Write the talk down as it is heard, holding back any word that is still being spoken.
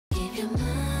Hey,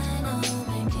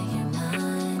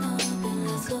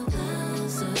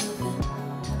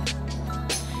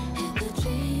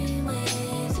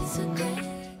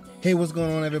 what's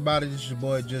going on, everybody? This is your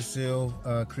boy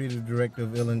Jasil, creative director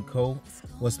of ill&Co.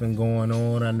 What's been going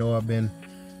on? I know I've been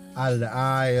out of the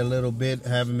eye a little bit,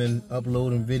 haven't been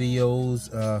uploading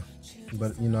videos,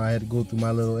 but you know, I had to go through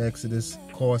my little exodus.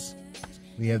 Of course,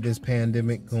 we have this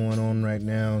pandemic going on right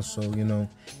now, so you know,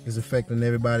 it's affecting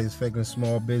everybody. It's affecting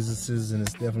small businesses, and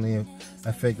it's definitely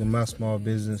affecting my small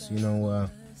business. You know,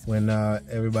 when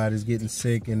everybody's getting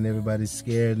sick and everybody's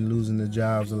scared and losing their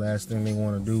jobs, the last thing they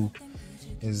want to do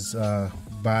is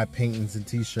buy paintings and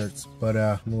t-shirts, but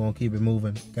we're gonna keep it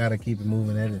moving. Gotta keep it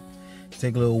moving. Had to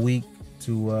take a little week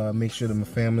to make sure that my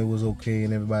family was okay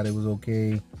and everybody was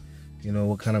okay. You know,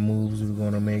 what kind of moves we were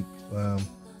gonna make,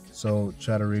 so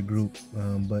try to regroup,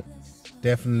 but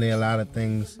definitely a lot of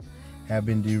things have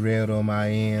been derailed on my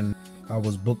end. I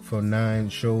was booked for 9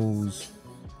 shows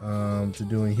to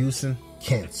do in Houston,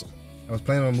 canceled. I was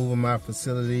planning on moving my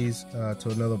facilities to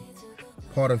another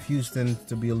part of Houston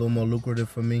to be a little more lucrative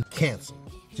for me, cancel.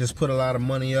 Just put a lot of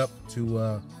money up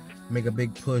to make a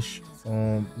big push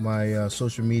on my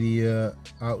social media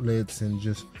outlets and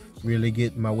just really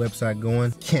get my website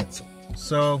going, cancel.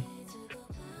 So,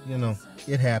 you know,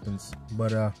 it happens,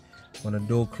 but when a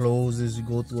door closes, you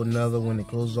go through another. When it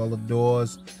closes all the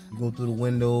doors, you go through the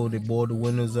window, they board the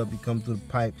windows up, you come through the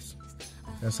pipes.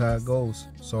 That's how it goes.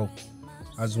 So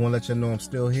I just want to let you know I'm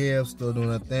still here, still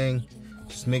doing a thing.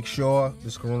 Just make sure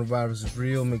this coronavirus is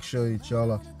real. Make sure that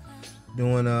y'all are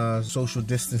doing social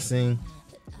distancing,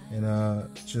 and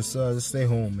just stay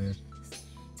home, man.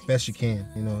 Best you can.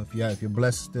 You know, if you're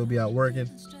blessed to still be out working,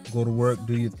 go to work,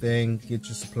 do your thing, get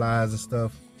your supplies and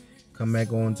stuff. Come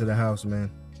back on to the house, man.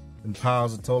 Them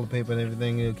piles of toilet paper and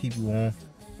everything, it'll keep you warm.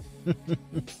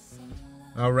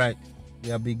 All right,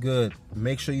 y'all be good.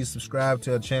 Make sure you subscribe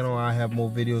to our channel. I have more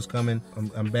videos coming.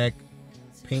 I'm back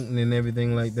painting and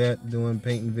everything like that, doing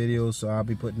painting videos, so I'll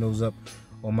be putting those up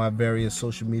on my various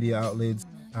social media outlets,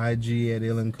 IG at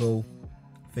ill&Co,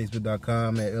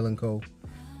 facebook.com at ill&Co.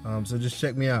 So just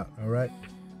check me out. All right,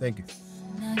 thank you.